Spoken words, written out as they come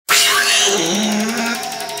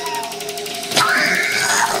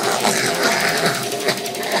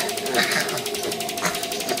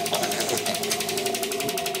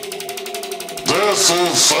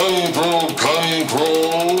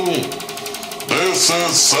This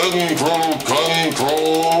is Central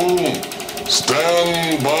Control.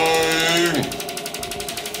 Stand by.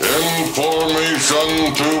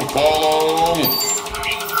 Information to follow.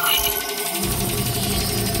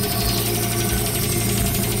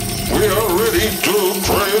 We are ready to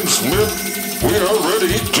transmit. We are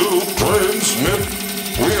ready to transmit.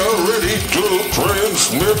 We are ready to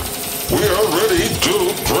transmit. We are ready to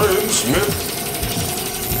transmit.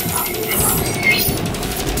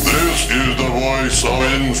 This is the voice of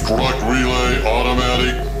Instruct Relay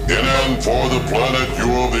Automatic in and for the planet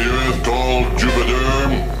you of the Earth called Jupiter.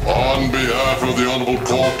 On behalf of the Honorable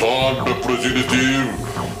Court of Representative,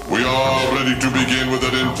 we are ready to begin with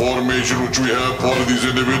that information which we have for these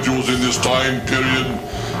individuals in this time period.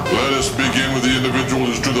 Let us begin with the individual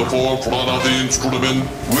who is to the forefront of the instrument.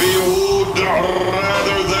 We would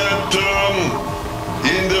rather that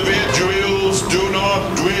individuals do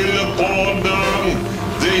not dwell upon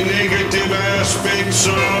the negative aspects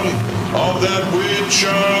of that which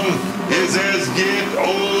is as yet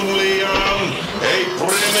only a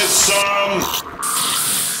premise.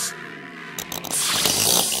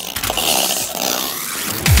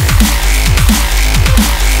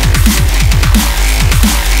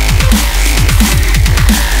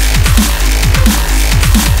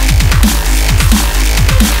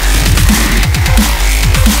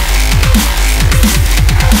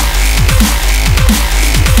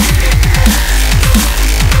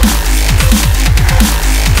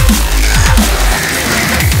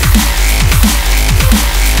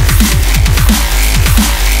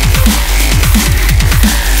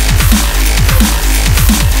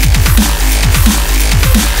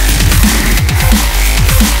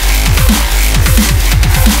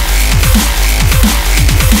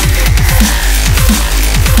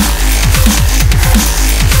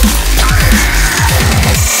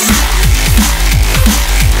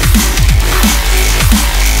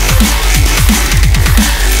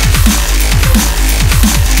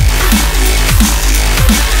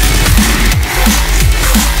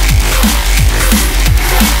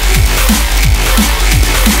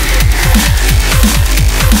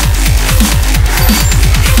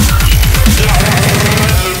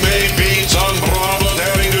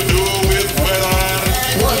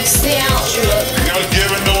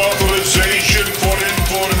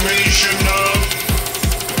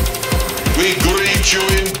 We greet you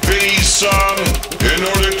in peace, in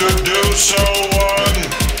order to do so,